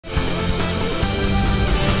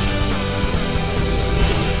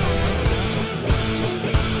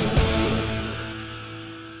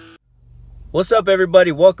What's up,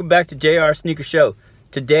 everybody? Welcome back to JR Sneaker Show.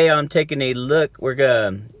 Today I'm taking a look.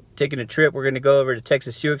 We're taking a trip. We're gonna go over to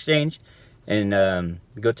Texas Shoe Exchange and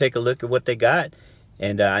go take a look at what they got.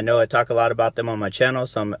 And I know I talk a lot about them on my channel,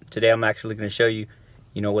 so today I'm actually gonna show you,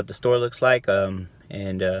 what the store looks like.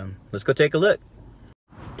 Let's go take a look.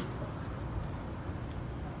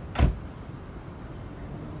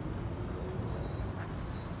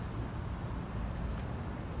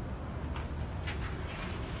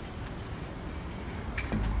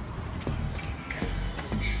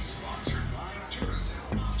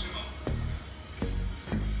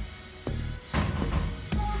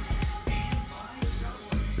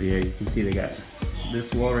 So yeah, you can see they got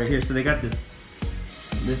this wall right here. So they got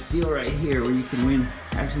this deal right here where you can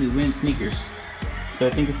actually win sneakers. So I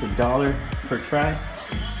think it's $1 per try.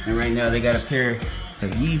 And right now they got a pair of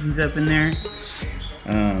Yeezys up in there,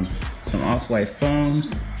 some off-white foams,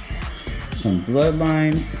 some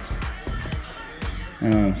bloodlines,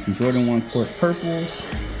 some Jordan 1 Court purples,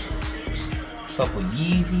 a couple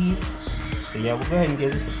Yeezys. So yeah, we'll go ahead and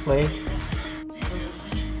give this a play.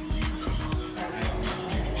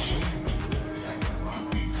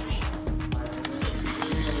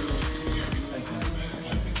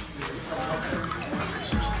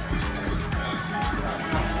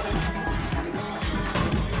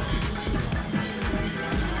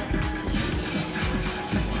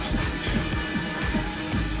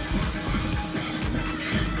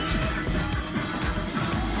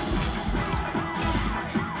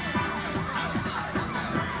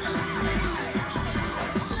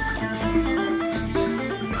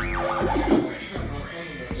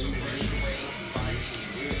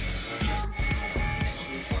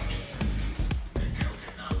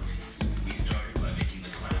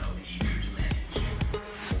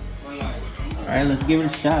 All right, let's give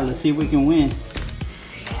it a shot. Let's see if we can win.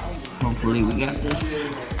 Hopefully we got this.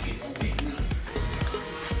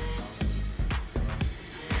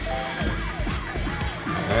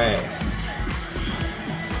 All right.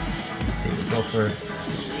 Let's see. Let's go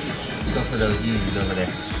for those Yeezys over there.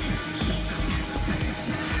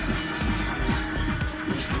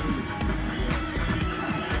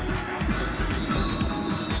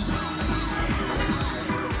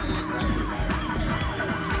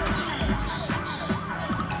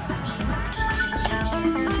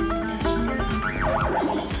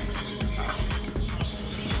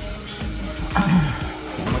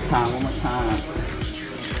 One more time.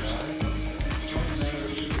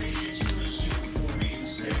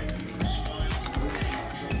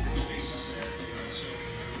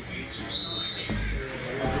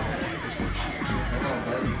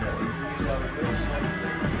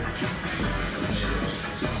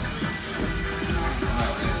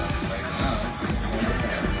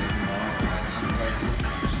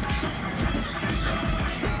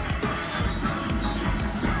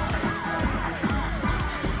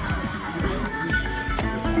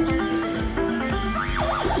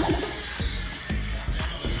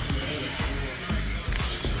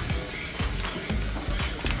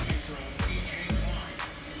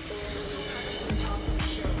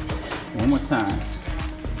 One more time.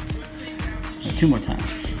 Or two more times.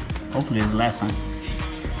 Hopefully it's the last time.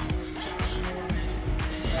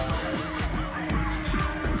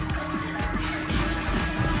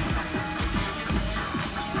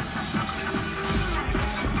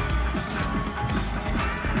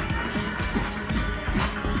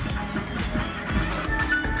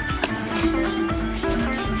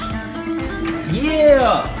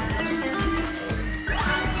 Yeah!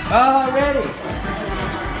 Already!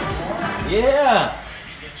 Yeah!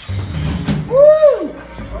 Woo!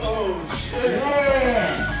 Oh shit!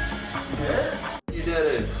 Yeah! You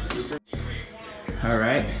did it.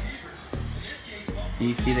 Alright.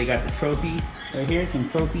 You see they got the trophy right here, some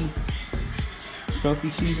trophy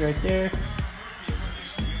shoes right there.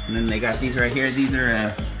 And then they got these right here. These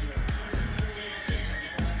are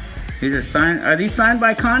signed. Are these signed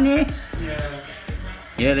by Kanye? Yeah.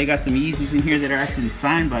 Yeah, they got some Yeezys in here that are actually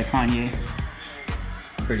signed by Kanye.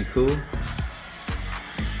 Pretty cool.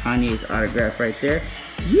 Kanye's autograph right there.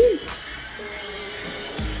 Yee!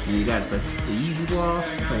 And you got the Yeezy wall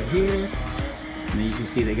right here. And then you can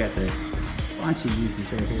see they got the bunch of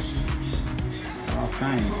Yeezys right here. All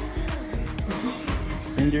kinds.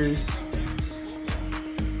 Cinders.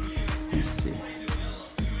 Let's see.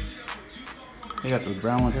 They got those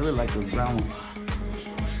brown ones. I really like those brown ones.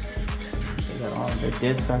 They got all their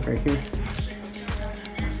dead stock right here.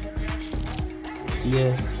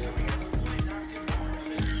 Yes.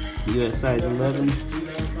 US size 11.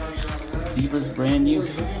 Zebras brand new.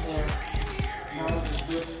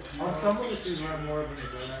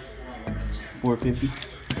 $450.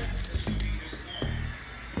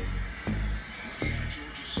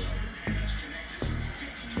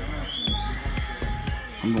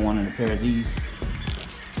 I've been wanting a pair of these.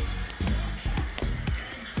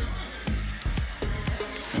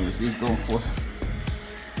 How much these going for?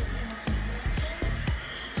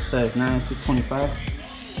 Size 9,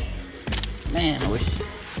 625. Man, I wish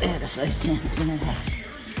they had a size 10, 10.5.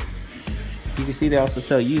 You can see they also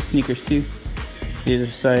sell used sneakers too. These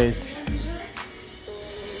are size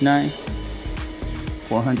 9,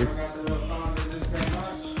 400.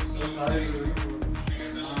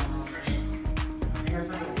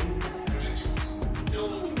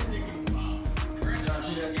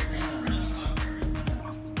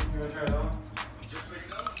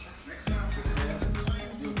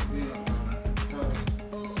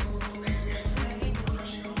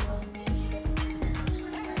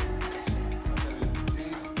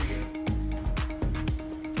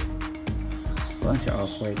 Bunch of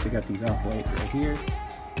off-whites. They got these off-whites right here.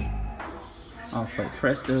 Off-white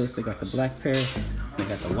Prestos. They got the black pair. They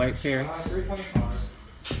got the white pair.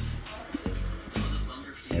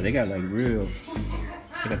 Yeah, they got like real.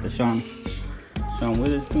 They got the Sean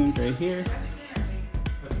Witherspoons right here.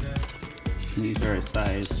 These are a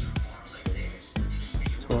size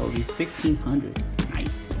 12. These 1600.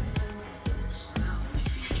 Nice.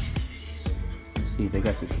 See, they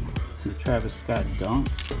got the Travis Scott Dunk.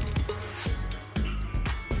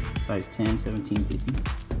 Size 10, 1750.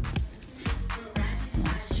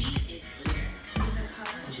 Nice.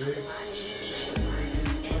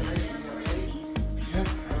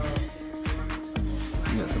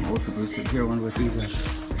 You got some Ultra Boosters here. I wonder what these are.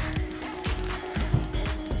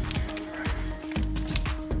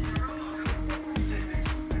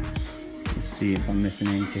 Let's see if I'm missing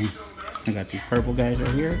anything. I got these purple guys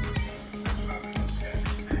right here.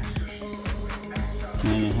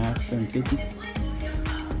 9.5, 750.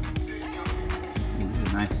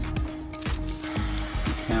 Nice.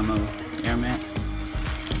 Camo Air Max.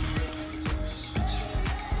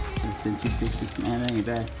 It's in 260. Man, that ain't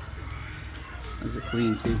bad. Those are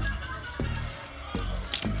clean too.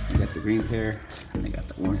 They got the green pair and they got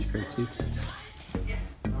the orange pair too.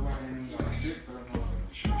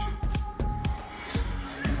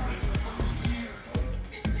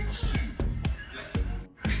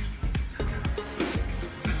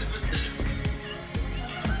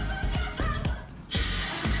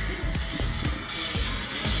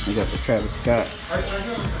 We got the Travis Scott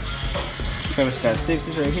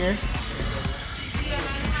 6s right here.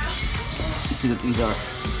 Let's see what these are.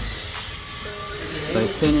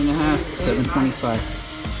 Size 10.5, 725.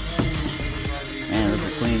 Man, those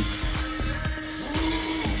are clean.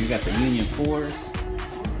 We got the Union 4s.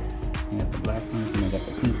 We got the black ones and they got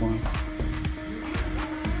the pink ones.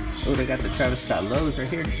 Oh, they got the Travis Scott lows right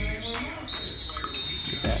here.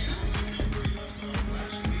 Look at that.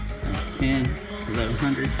 10,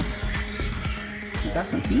 1100. We got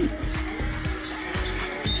some heat.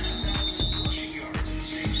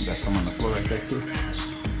 We got some on the floor right there too.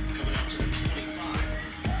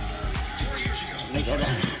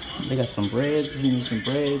 They got some breads. We need some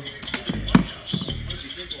breads.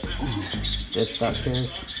 Dead stock pairs.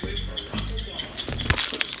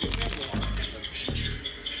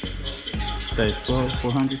 Size 12,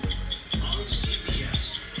 400.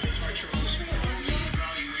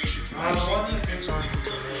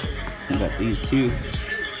 I got these two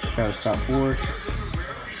Travis Scott 4s.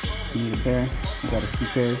 You need a pair. I got a few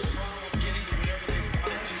pairs.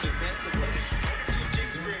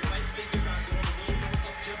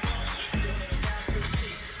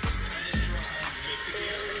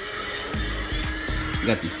 I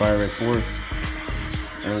got these Fire Red 4s.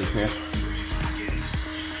 Early pair.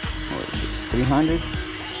 What is it? 300?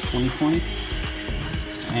 2020?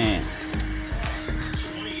 Man.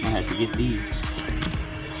 I have to get these.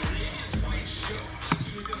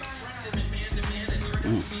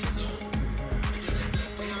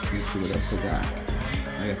 Let's see what else we got.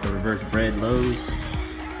 I got the reverse bread lows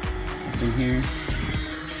up in here.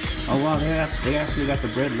 Oh wow, they actually got the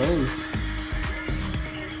bread lows.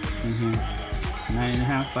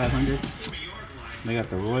 9.5, 500. They got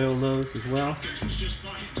the royal lows as well.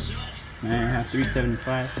 9.5,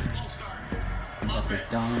 375. Got the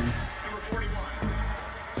Dons.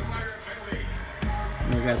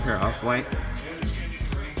 They got her off-white.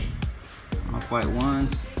 Off-white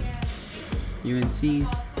ones. UNC's.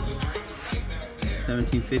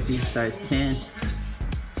 1750, size 10.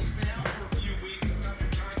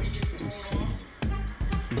 Let's see.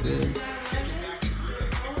 Good.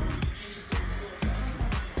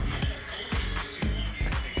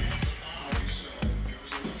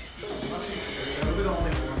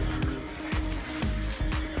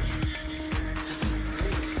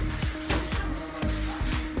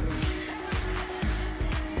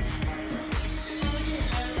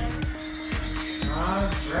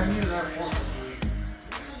 Brand new that one.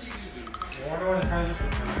 I wonder what kind of this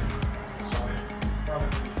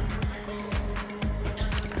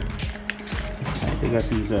They got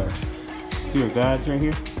these pure gods right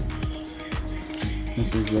here.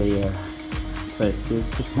 This is a size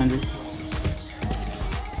 600.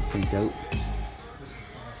 Pretty dope.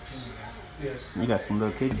 Yes. I got some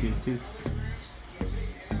little kid shoes too.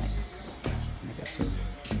 Nice. I got some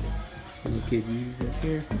little kids Yeezys up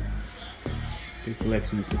here. Big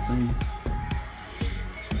collection of Supreme.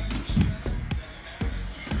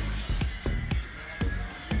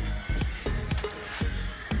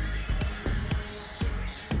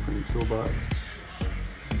 Supreme toolbox.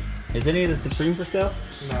 Is any of the Supreme for sale?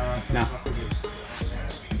 Nah. No.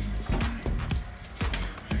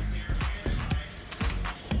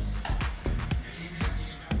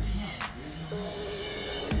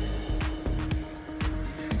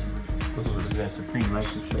 That Supreme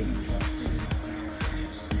license plate.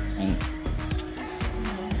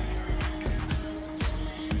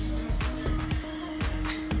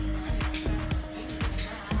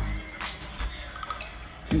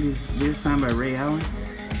 This is signed by Ray Allen.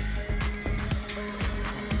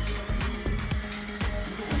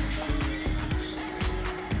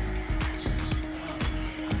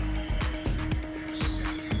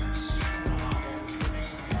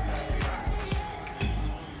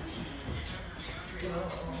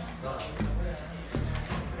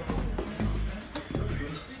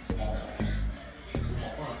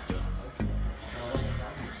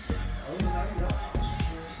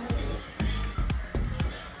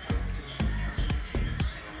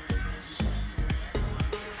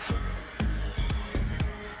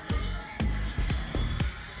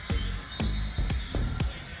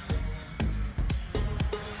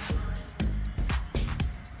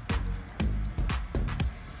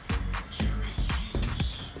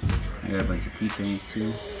 I got a bunch of keychains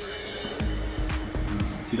too.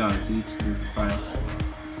 $2 each, 3 for $5.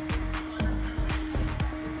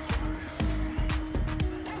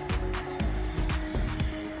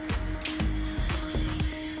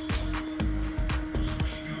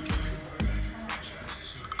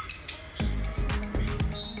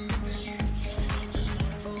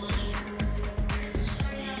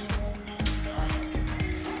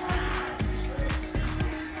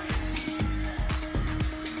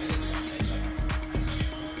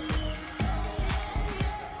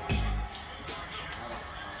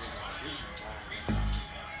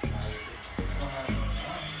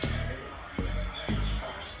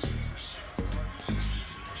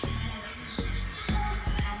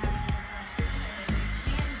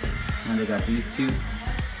 And they got these two.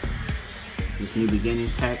 This new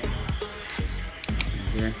beginnings pack.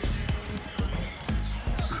 Right here.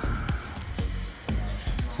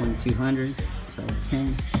 2200, size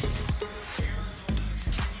 10.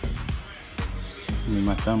 Need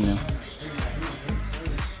my thumbnail.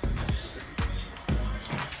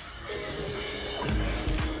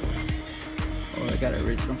 Oh, I got an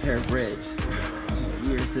original pair of Reds. What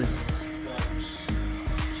year is this?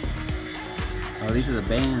 Oh, these are the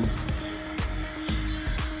bands.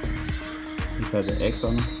 These have the X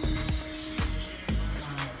on them.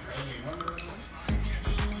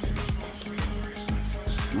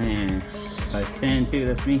 Man, size 10 too,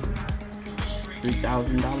 that's me.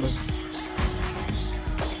 $3,000.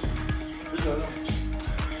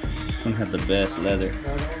 This one had the best leather.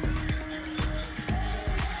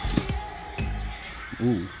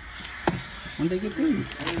 Ooh. When did they get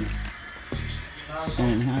these?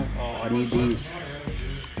 10.5. Oh, I need these.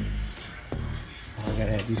 Oh, I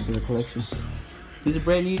gotta add these to the collection. These are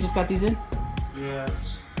brand new, you just got these in? Yeah.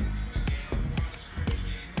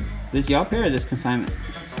 This y'all pair or this consignment?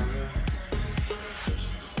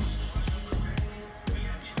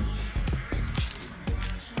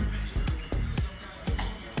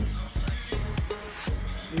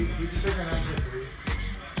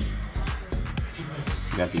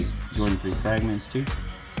 You got these Jordan 3 fragments too.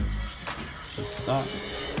 Stop.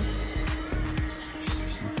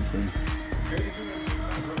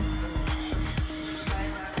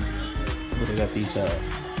 What they got these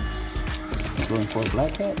Jordan 4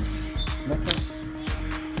 black cats? Black cats?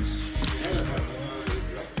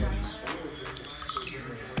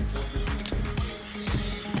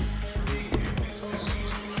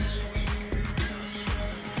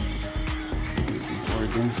 These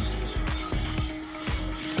organs.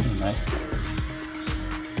 Nice.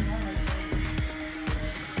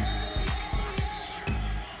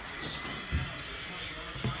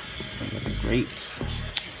 Great.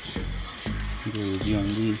 Do a review on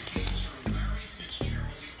these.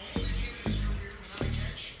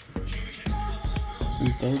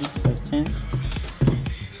 $330, size 10.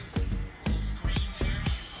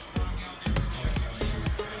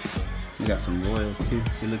 got some Royals too.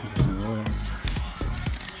 If you're looking for some Royals.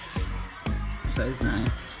 Size 9.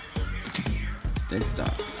 Dead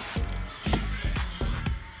stock.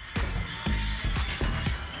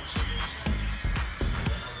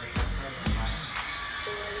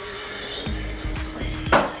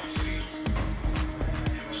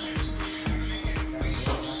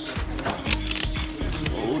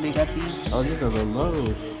 Oh, they got these. Oh, these are the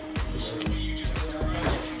lows.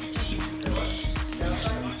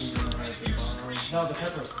 No, the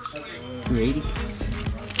pepper. 280.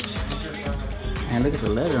 And look at the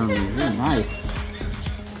leather on these. They're nice.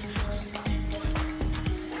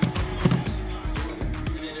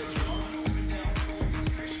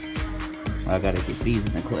 I gotta get these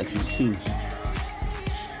in the collection too.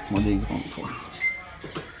 What are these going for?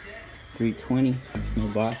 320, no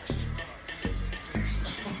box.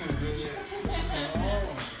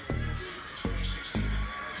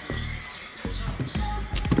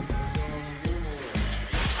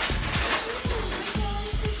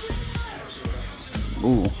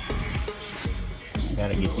 Ooh, I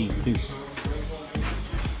gotta get these too.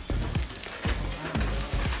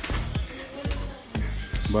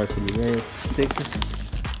 Varsity Red 6s.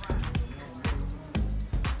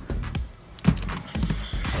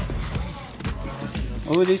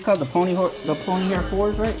 What were these called? The pony hair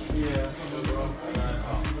 4s, right? Yeah.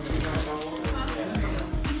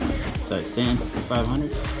 Size 10,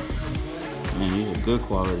 500. Man, these are good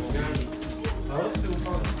quality.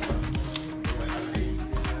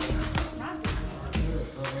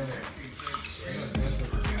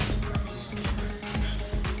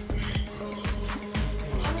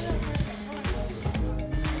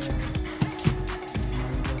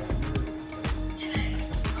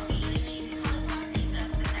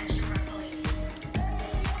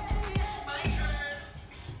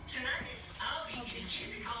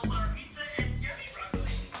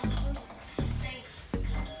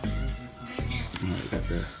 Got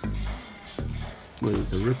the, what is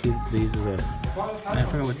the rookies? These are the, I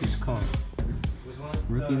forgot what these are called.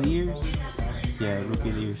 Rookie of the years? Yeah, rookie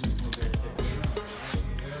of the years.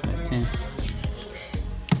 Size 10.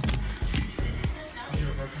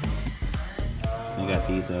 We got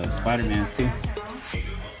these Spider-Mans too.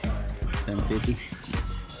 750.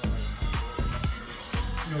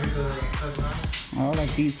 Oh, I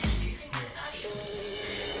like these.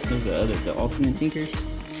 Those are the Ultimate Thinkers.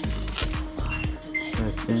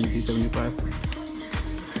 10, 275.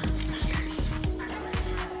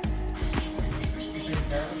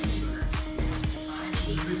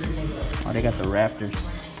 Oh, they got the Raptors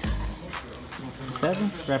 7,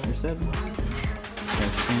 Raptor 7.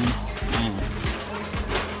 That's 10. Man,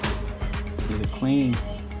 these are clean.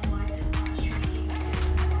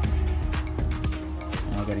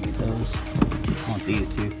 I gotta get those. I want these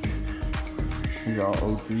too. These are all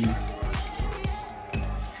OG.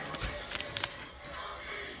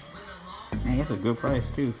 Man, that's a good price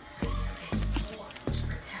too.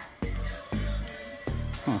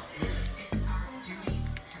 Huh.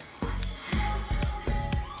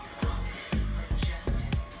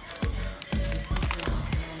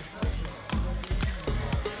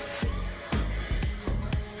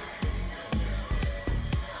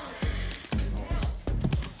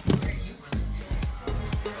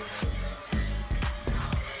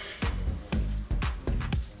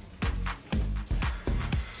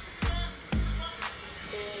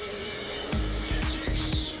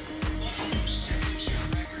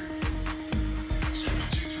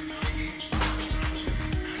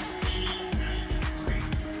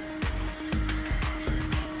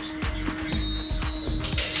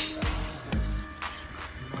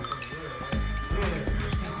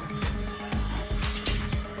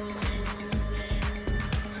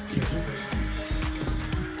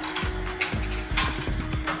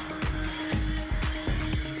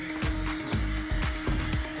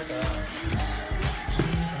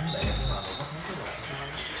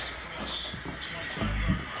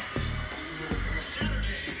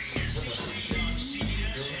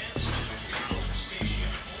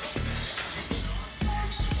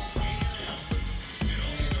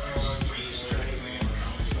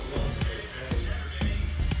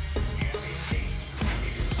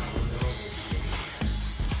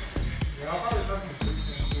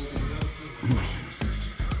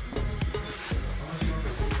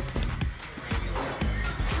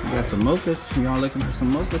 We got some mochas. Y'all looking for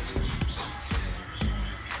some mochas?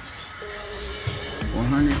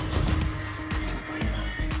 400.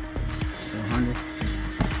 400.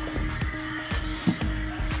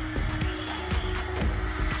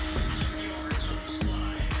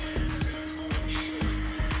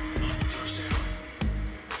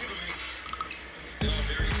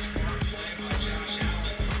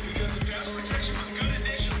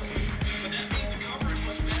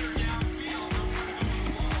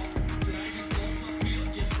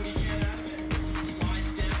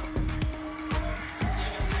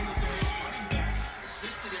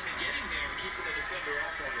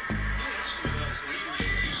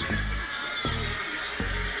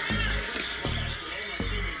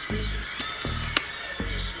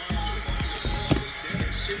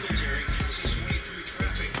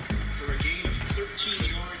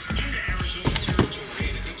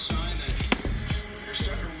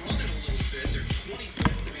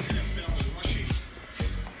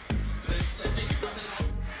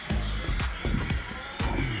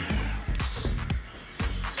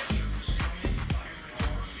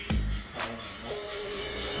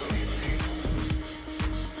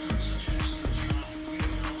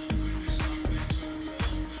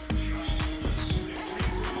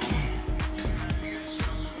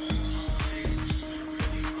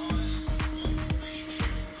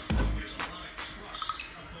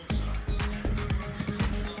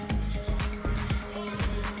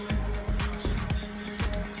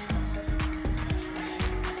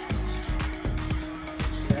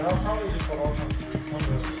 I'll probably just go off on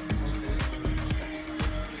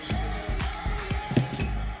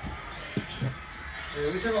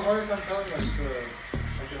yeah, we should have a hard time telling like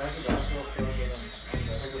the actual basketball stuff and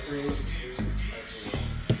like the free agents.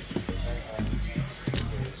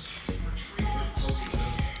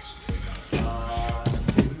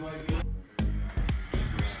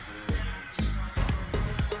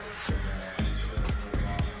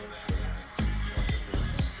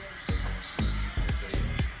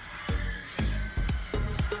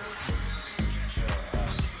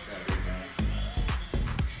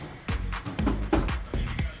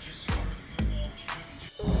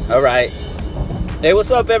 All right. Hey,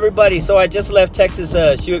 what's up, everybody? So I just left Texas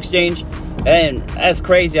Shoe Exchange, and that's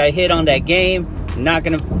crazy. I hit on that game.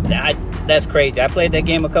 That's crazy. I played that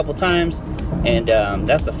game a couple times, and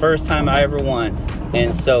that's the first time I ever won.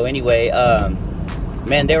 And so anyway,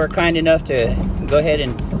 man, they were kind enough to go ahead,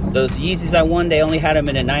 and those Yeezys I won, they only had them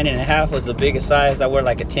in a 9.5, was the biggest size. I wear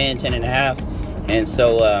like a 10, 10.5. And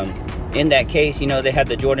so in that case, you know, they had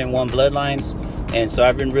the Jordan 1 Bloodlines. And so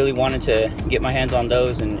I've been really wanting to get my hands on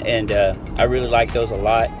those, and I really like those a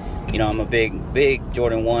lot. You know, I'm a big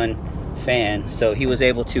Jordan 1 fan. So he was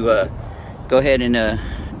able to go ahead and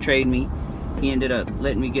trade me. He ended up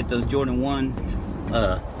letting me get those Jordan 1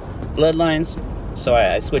 Bloodlines. So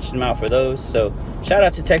I switched them out for those. So shout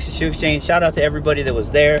out to Texas Shoe Exchange. Shout out to everybody that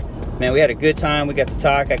was there. Man, we had a good time. We got to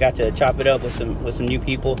talk. I got to chop it up with some new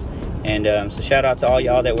people. And so shout out to all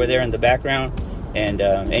y'all that were there in the background. And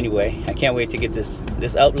anyway, I can't wait to get this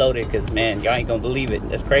uploaded, because man, y'all ain't gonna believe it.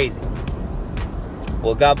 That's crazy.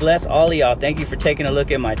 Well, God bless all of y'all. Thank you for taking a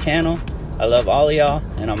look at my channel. I love all of y'all,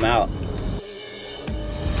 and I'm out.